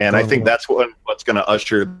 I think that's what's going to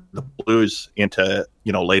usher the blues into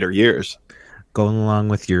later years. Going along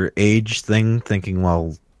with your age thing, thinking,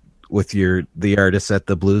 well, with the artists at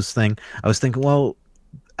the blues thing, I was thinking, well,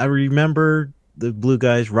 I remember the blue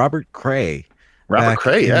guys, Robert Cray,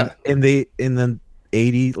 yeah, in the late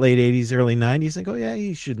 80s, early 90s. I go, yeah,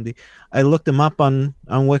 he shouldn't be. I looked him up on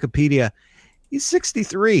Wikipedia. He's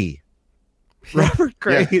 63. Robert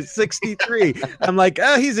Cray is 63. I'm like,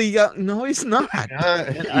 oh, he's a young. No, he's not.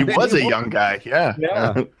 He was a young guy.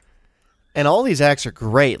 Yeah. And all these acts are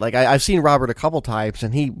great. Like I've seen Robert a couple times,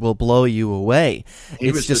 and he will blow you away.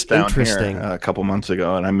 He was just down interesting. Here a couple months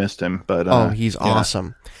ago, and I missed him. But he's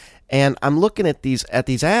awesome. And I'm looking at these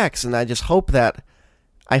acts, and I just hope that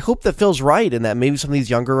Phil's right, and that maybe some of these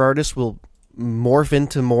younger artists will morph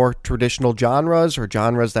into more traditional genres or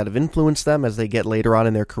genres that have influenced them as they get later on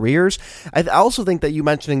in their careers. I also think that you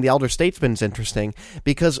mentioning the Elder Statesman is interesting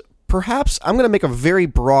because perhaps I'm going to make a very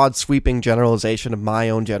broad, sweeping generalization of my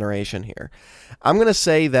own generation here. I'm going to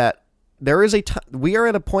say that there is we are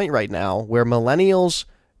at a point right now where millennials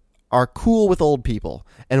are cool with old people.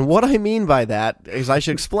 And what I mean by that, as I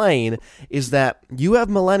should explain, is that you have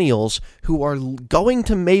millennials who are going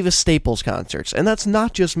to Mavis Staples concerts. And that's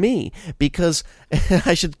not just me, because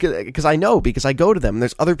I know, because I go to them.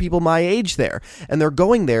 There's other people my age there. And they're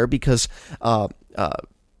going there because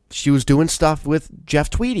she was doing stuff with Jeff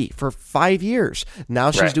Tweedy for 5 years.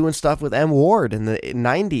 Now she's doing stuff with M. Ward. In the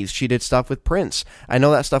 90s, she did stuff with Prince. I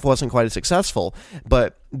know that stuff wasn't quite as successful,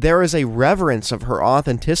 but there is a reverence of her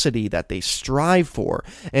authenticity that they strive for.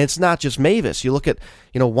 And it's not just Mavis. You look at,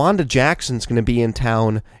 Wanda Jackson's going to be in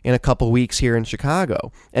town in a couple weeks here in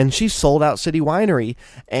Chicago, and she's sold out City Winery.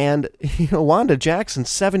 And, Wanda Jackson's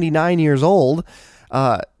 79 years old.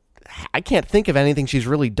 I can't think of anything she's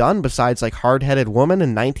really done besides like Hard-Headed Woman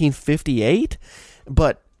in 1958.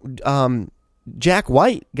 But Jack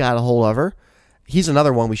White got a hold of her. He's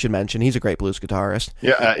another one we should mention. He's a great blues guitarist.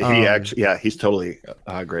 Yeah, he's totally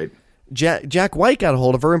great. Jack White got a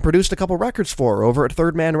hold of her and produced a couple records for her over at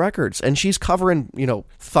Third Man Records, and she's covering,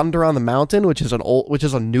 "Thunder on the Mountain," which is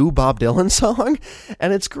a new Bob Dylan song,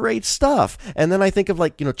 and it's great stuff. And then I think of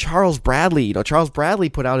Charles Bradley. Charles Bradley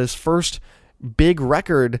put out his first big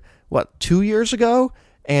record 2 years ago,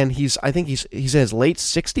 and he's in his late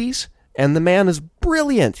 60s, and the man is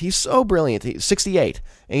brilliant. He's so brilliant. He's 68,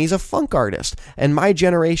 and he's a funk artist, and my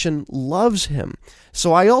generation loves him.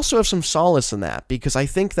 So I also have some solace in that, because I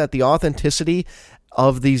think that the authenticity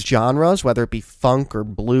of these genres, whether it be funk or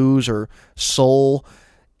blues or soul,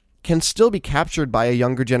 can still be captured by a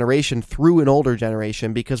younger generation through an older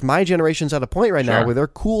generation, because my generation's at a point right now where they're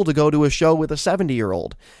cool to go to a show with a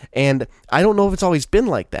 70-year-old. And I don't know if it's always been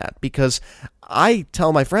like that, because I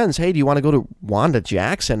tell my friends, hey, do you want to go to Wanda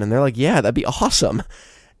Jackson? And they're like, yeah, that'd be awesome.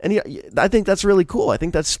 And I think that's really cool. I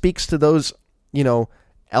think that speaks to those,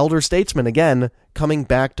 elder statesmen again, coming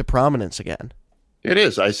back to prominence again. It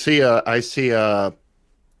is. I see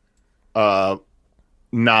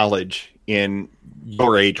knowledge in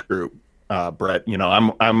your age group, Brett.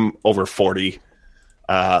 I'm over 40.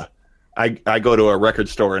 I go to a record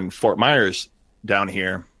store in Fort Myers down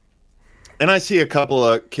here, and I see a couple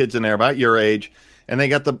of kids in there about your age, and they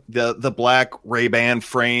got the black Ray-Ban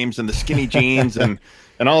frames and the skinny jeans and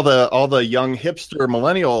all the young hipster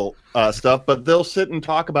millennial stuff. But they'll sit and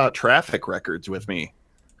talk about Traffic records with me,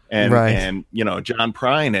 and John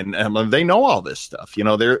Prine, and they know all this stuff.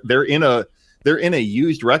 They're in a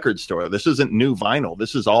used record store. This isn't new vinyl.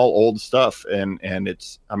 This is all old stuff. And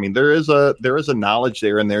it's, there is a knowledge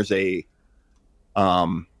there, and there's a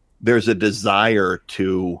desire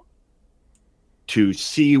to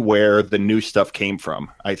see where the new stuff came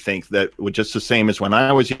from. I think that was just the same as when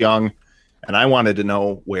I was young and I wanted to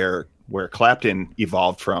know where Clapton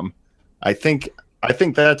evolved from. I think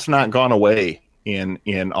that's not gone away in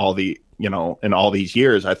all the, in all these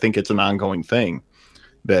years. I think it's an ongoing thing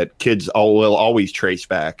that kids will always trace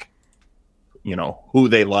back, who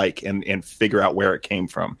they like and figure out where it came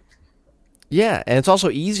from. Yeah, and it's also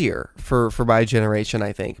easier for my generation,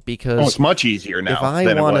 I think, because it's much easier now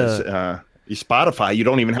than it was. Spotify, you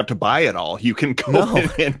don't even have to buy it all. You can go in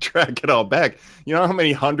and track it all back. You know how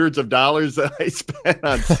many hundreds of dollars that I spent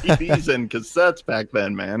on CDs and cassettes back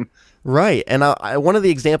then, man? Right, and one of the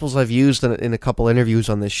examples I've used in a couple interviews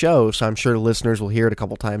on this show, so I'm sure listeners will hear it a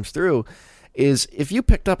couple times through, is if you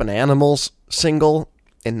picked up an Animals single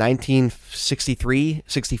in 1963,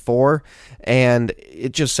 64, and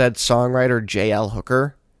it just said songwriter J.L.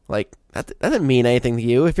 Hooker, like, that didn't mean anything to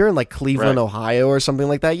you. If you're in like Cleveland, Ohio or something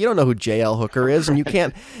like that, you don't know who J.L. Hooker is, and you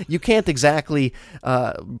can't exactly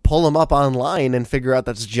pull him up online and figure out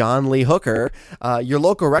that's John Lee Hooker. Your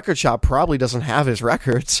local record shop probably doesn't have his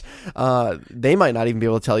records. They might not even be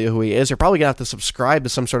able to tell you who he is. You're probably going to have to subscribe to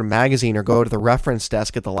some sort of magazine or go to the reference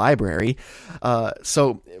desk at the library.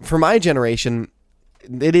 So for my generation,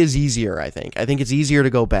 it is easier, I think. I think it's easier to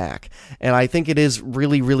go back, and I think it is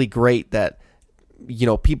really, really great that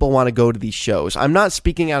people want to go to these shows. I'm not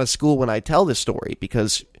speaking out of school when I tell this story,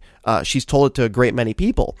 because she's told it to a great many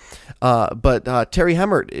people. But Terry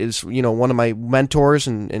Hemmert is, one of my mentors,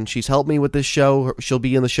 and she's helped me with this show. She'll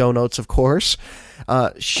be in the show notes, of course.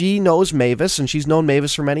 She knows Mavis, and she's known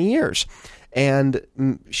Mavis for many years. And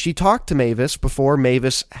she talked to Mavis before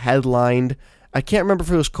Mavis headlined, I can't remember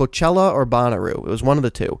if it was Coachella or Bonnaroo. It was one of the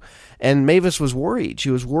two. And Mavis was worried. She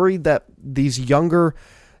was worried that these younger,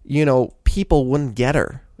 people wouldn't get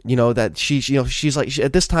her. That she's like,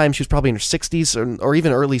 at this time, she was probably in her 60s or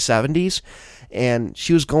even early 70s. And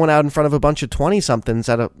she was going out in front of a bunch of 20-somethings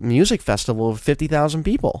at a music festival of 50,000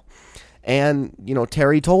 people. And,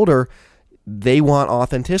 Terry told her, they want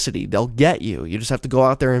authenticity. They'll get you. You just have to go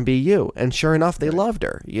out there and be you. And sure enough, they loved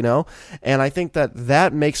her, And I think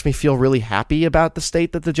that makes me feel really happy about the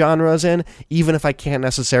state that the genre is in, even if I can't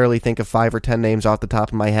necessarily think of 5 or 10 names off the top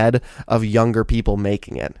of my head of younger people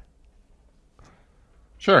making it.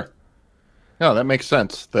 Sure. No, that makes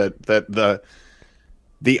sense. That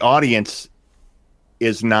the audience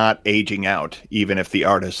is not aging out, even if the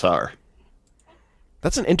artists are.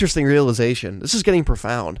 That's an interesting realization. This is getting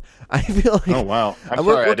profound. I feel like, oh wow! I'm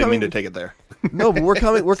sorry, I didn't mean to take it there. No, but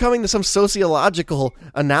we're coming to some sociological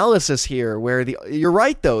analysis here, where you're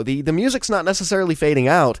right though. The music's not necessarily fading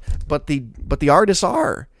out, but the artists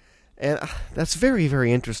are, and that's very,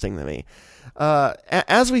 very interesting to me.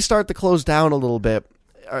 As we start to close down a little bit,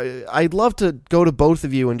 I'd love to go to both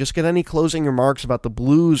of you and just get any closing remarks about the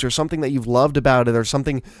blues, or something that you've loved about it, or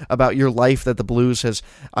something about your life that the blues has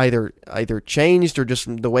either changed, or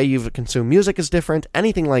just the way you've consumed music is different,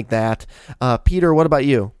 anything like that. Peter, what about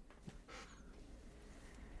you?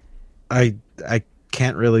 I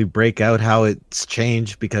can't really break out how it's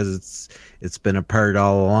changed because it's been a part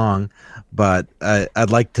all along, but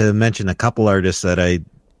I'd like to mention a couple artists that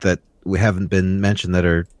we haven't been mentioned that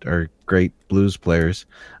are great blues players.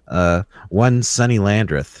 One, Sonny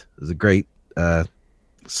Landreth, is a great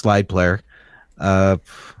slide player. I've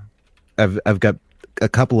got a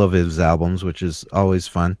couple of his albums, which is always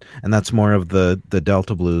fun, and that's more of the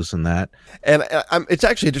Delta blues and that. And it's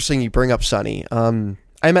actually interesting you bring up Sonny.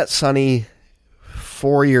 I met Sonny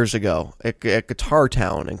 4 years ago at Guitar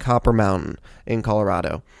Town in Copper Mountain in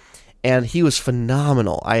Colorado, and he was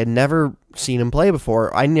phenomenal. I had never seen him play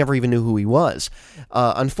before. I never even knew who he was.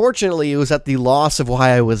 Unfortunately, it was at the loss of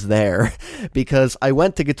why I was there, because I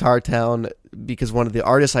went to Guitar Town because one of the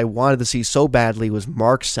artists I wanted to see so badly was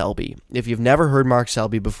Mark Selby. If you've never heard Mark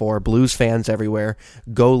Selby before, blues fans everywhere,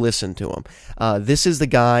 go listen to him. This is the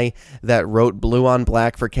guy that wrote Blue on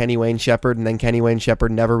Black for Kenny Wayne Shepherd, and then Kenny Wayne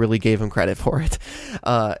Shepherd never really gave him credit for it.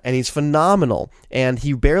 And he's phenomenal, and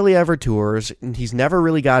he barely ever tours, and he's never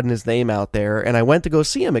really gotten his name out there, and I went to go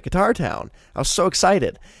see him at Guitar Town. I was so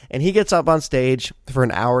excited. And he gets up on stage for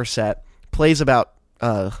an hour set, plays about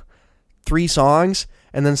 3 songs,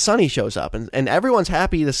 and then Sonny shows up, and everyone's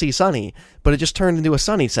happy to see Sonny, but it just turned into a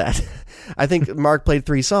Sonny set. I think Mark played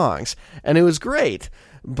 3 songs, and it was great.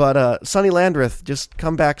 But Sonny Landreth, just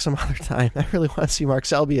come back some other time. I really want to see Mark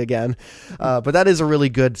Selby again. But that is a really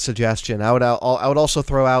good suggestion. I would also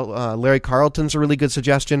throw out Larry Carlton's a really good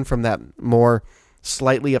suggestion from that more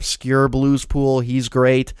slightly obscure blues pool. He's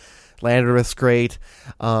great. Landreth's great.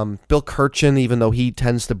 Bill Kirchen, even though he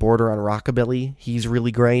tends to border on rockabilly, he's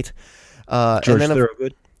really great. George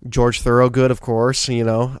Thorogood. George Thorogood, of course.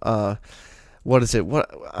 What is it?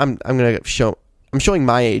 I'm showing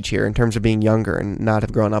my age here in terms of being younger and not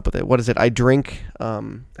have grown up with it. What is it? I drink.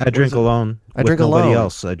 I drink alone. I drink alone. Nobody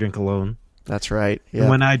else. I drink alone. That's right. Yeah. And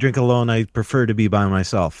when I drink alone, I prefer to be by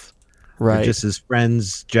myself. Right. Or just as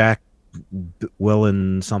friends, Jack, Will,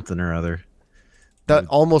 and something or other. That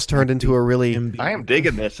almost turned into a really... I am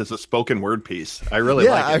digging this as a spoken word piece. I really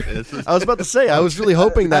like it. I was about to say, I was really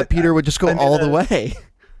hoping that Peter would just go all the way.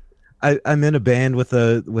 I'm in a band with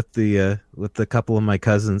a couple of my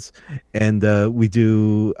cousins, and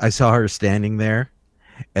I saw her standing there,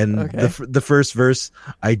 and the first verse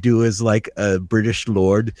I do is like a British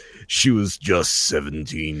lord. She was just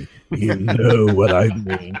 17. You know what I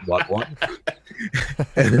mean? What?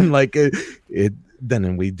 And like it.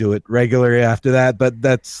 Then we do it regularly after that, but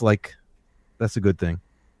that's a good thing.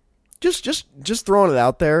 Just throwing it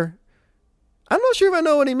out there. I'm not sure if I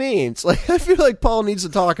know what he means. Like, I feel like Paul needs to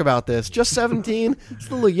talk about this. Just 17, it's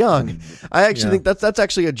a little young. I actually think that's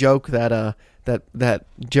actually a joke that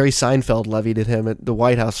Jerry Seinfeld levied at him at the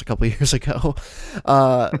White House a couple years ago.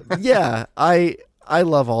 I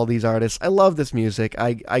love all these artists. I love this music.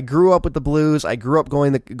 I grew up with the blues. I grew up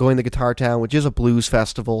going to Guitar Town, which is a blues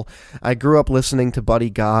festival. I grew up listening to Buddy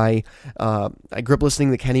Guy. I grew up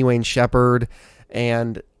listening to Kenny Wayne Shepherd,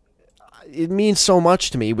 and it means so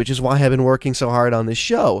much to me, which is why I've been working so hard on this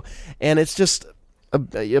show. And it's just,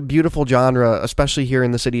 a beautiful genre, especially here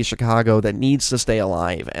in the city of Chicago, that needs to stay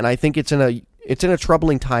alive. And I think it's in a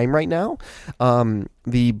troubling time right now.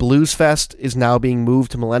 The Blues Fest is now being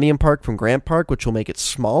moved to Millennium Park from Grant Park, which will make it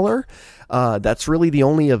smaller. That's really the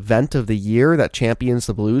only event of the year that champions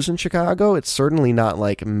the blues in Chicago. It's certainly not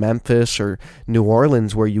like Memphis or New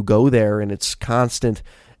Orleans, where you go there and it's constant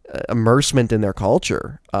immersement in their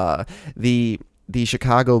culture. The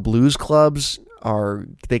Chicago blues clubs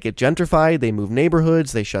they get gentrified, they move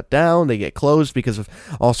neighborhoods, they shut down, they get closed because of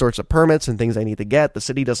all sorts of permits and things they need to get. The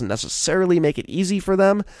city doesn't necessarily make it easy for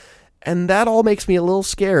them. And that all makes me a little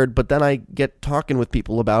scared, but then I get talking with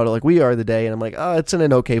people about it like we are today, and I'm like, oh, it's in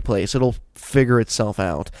an okay place. It'll figure itself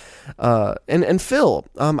out. And Phil,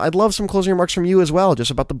 I'd love some closing remarks from you as well, just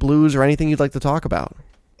about the blues or anything you'd like to talk about.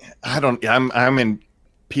 I'm in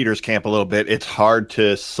Peter's camp a little bit. It's hard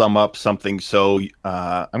to sum up something so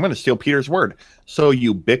I'm going to steal Peter's word, so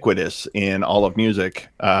ubiquitous in all of music.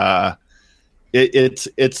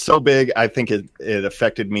 It's so big. I think it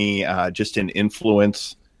affected me just in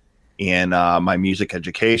influence in my music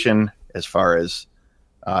education, as far as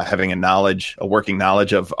having a working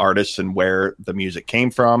knowledge of artists and where the music came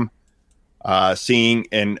from, seeing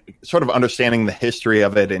and sort of understanding the history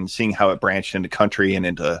of it, and seeing how it branched into country and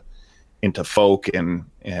into folk and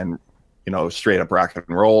straight up rock and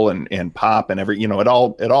roll and pop and it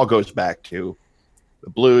all goes back to the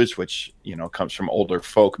blues, which comes from older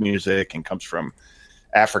folk music and comes from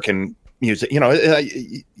African music.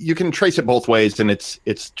 You can trace it both ways, and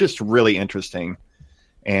it's just really interesting.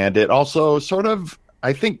 And it also sort of,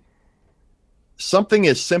 I think, something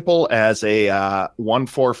as simple as a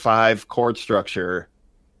 1-4-5 chord structure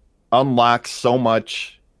unlocks so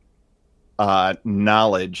much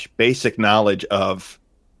basic knowledge of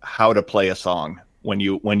how to play a song when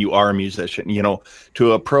you are a musician.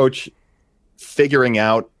 To approach figuring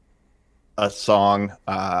out a song,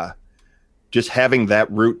 just having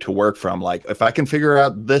that root to work from. Like, if I can figure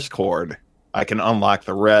out this chord, I can unlock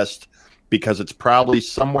the rest, because it's probably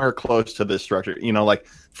somewhere close to this structure. Like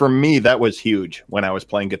for me, that was huge when I was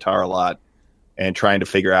playing guitar a lot and trying to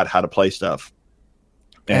figure out how to play stuff.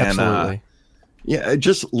 And, absolutely. Yeah,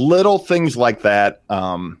 just little things like that.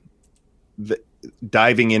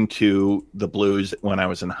 Diving into the blues when I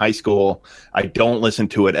was in high school, I don't listen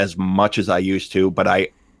to it as much as I used to, but I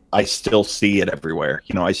still see it everywhere.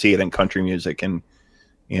 I see it in country music and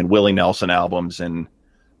in Willie Nelson albums, and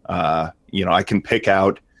I can pick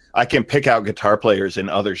out guitar players in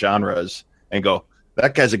other genres and go,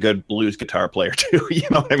 that guy's a good blues guitar player too. You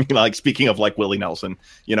know what I mean? Like, speaking of like Willie Nelson,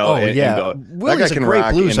 and go, that guy can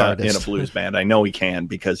rock in a blues band. I know he can,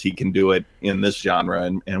 because he can do it in this genre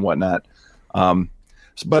and whatnot.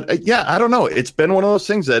 But I don't know. It's been one of those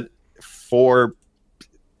things that for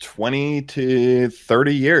 20 to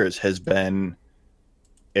 30 years has been,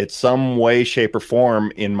 in some way, shape, or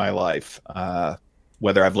form in my life.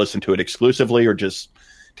 Whether I've listened to it exclusively or just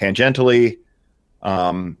tangentially,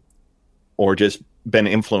 or just been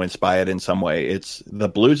influenced by it in some way. The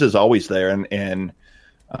blues is always there, and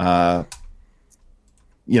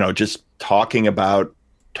just talking about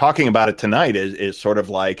it tonight is sort of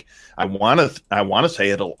like, I want to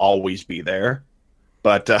say it'll always be there,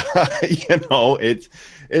 but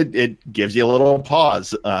it gives you a little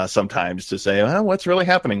pause sometimes to say, well, what's really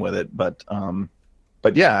happening with it? But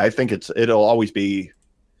yeah, I think it'll always be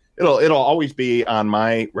on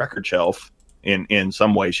my record shelf in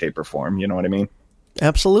some way, shape, or form. You know what I mean?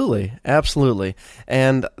 Absolutely.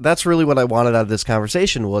 And that's really what I wanted out of this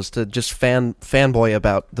conversation, was to just fanboy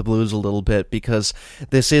about the blues a little bit, because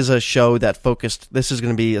this is a show that this is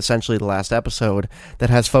going to be essentially the last episode that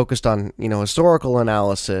has focused on, historical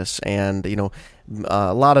analysis and,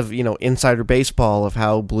 a lot of, insider baseball of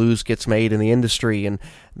how blues gets made in the industry and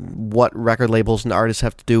what record labels and artists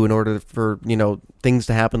have to do in order for, things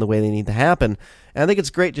to happen the way they need to happen. And I think it's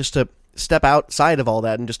great just to step outside of all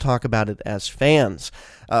that and just talk about it as fans.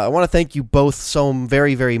 I want to thank you both so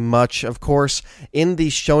very, very much. Of course, in the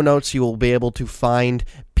show notes, you will be able to find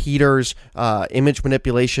Peter's image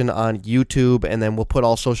manipulation on YouTube, and then we'll put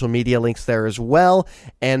all social media links there as well.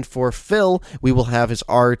 And for Phil, we will have his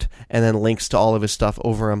art and then links to all of his stuff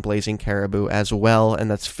over on Blazing Caribou as well,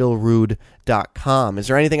 and that's philrude.com. Is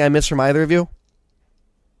there anything I missed from either of you?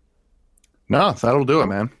 No, that'll do it,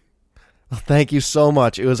 man. Well, thank you so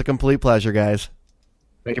much. It was a complete pleasure, guys.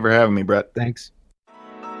 Thank you for having me, Brett. Thanks. The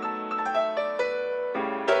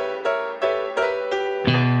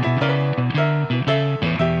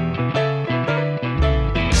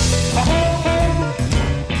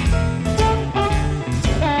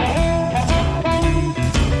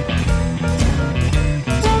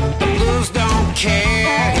blues don't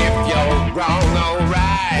care if you're wrong or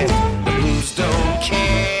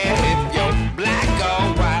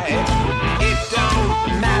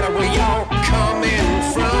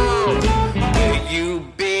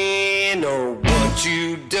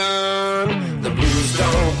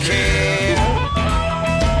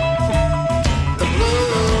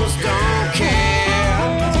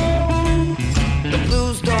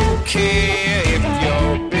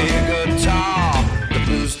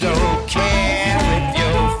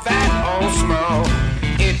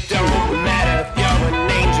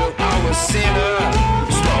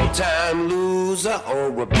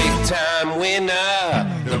a big time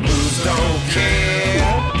winner. The blues don't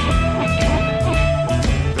care.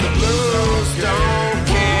 The blues don't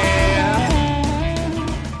care.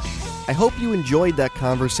 I hope you enjoyed that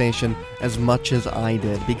conversation as much as I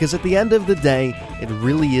did, because at the end of the day, it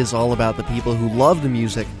really is all about the people who love the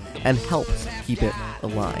music and help keep it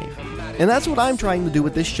alive. And that's what I'm trying to do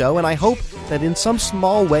with this show, and I hope that in some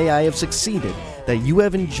small way I have succeeded, that you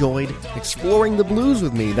have enjoyed exploring the blues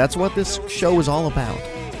with me. That's what this show is all about.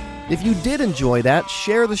 If you did enjoy that,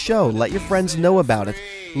 share the show, let your friends know about it,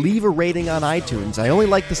 leave a rating on iTunes. I only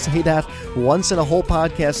like to say that once in a whole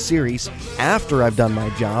podcast series after I've done my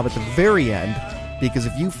job at the very end, because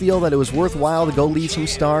if you feel that it was worthwhile to go leave some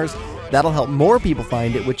stars, that'll help more people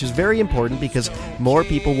find it, which is very important because more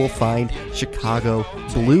people will find Chicago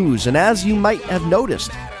blues. And as you might have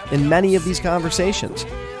noticed in many of these conversations,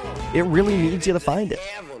 it really needs you to find it.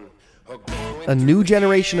 A new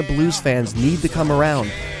generation of blues fans need to come around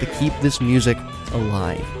to keep this music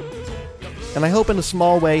alive. And I hope in a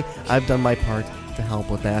small way I've done my part to help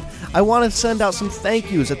with that. I want to send out some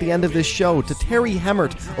thank yous at the end of this show to Terry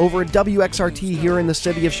Hemmert over at WXRT here in the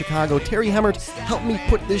city of Chicago. Terry Hemmert helped me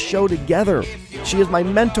put this show together. She is my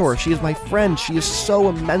mentor. She is my friend. She is so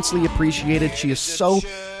immensely appreciated. She is so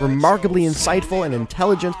remarkably insightful and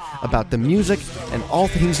intelligent about the music and all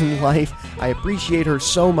things in life. I appreciate her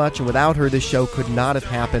so much, and without her, this show could not have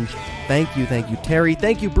happened. Thank you, Terry.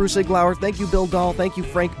 Thank you, Bruce Iglauer. Thank you, Bill Dahl. Thank you,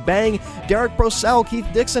 Frank Bang, Derek Brosell, Keith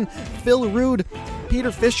Dixon, Phil Rude,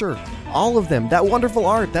 Peter Fisher, all of them. That wonderful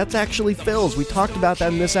art, that's actually Phil's. We talked about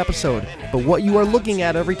that in this episode. But what you are looking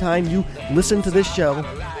at every time you listen to this show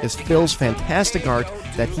is Phil's fantastic art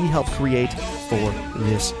that he helped create for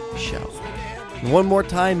this show. One more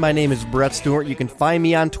time, my name is Brett Stewart. You can find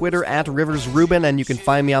me on Twitter at RiversRubin, and you can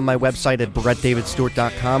find me on my website at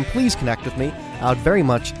brettdavidstewart.com. Please connect with me. I would very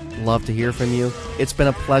much love to hear from you. It's been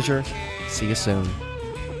a pleasure. See you soon.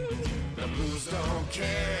 The blues don't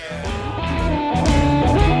care.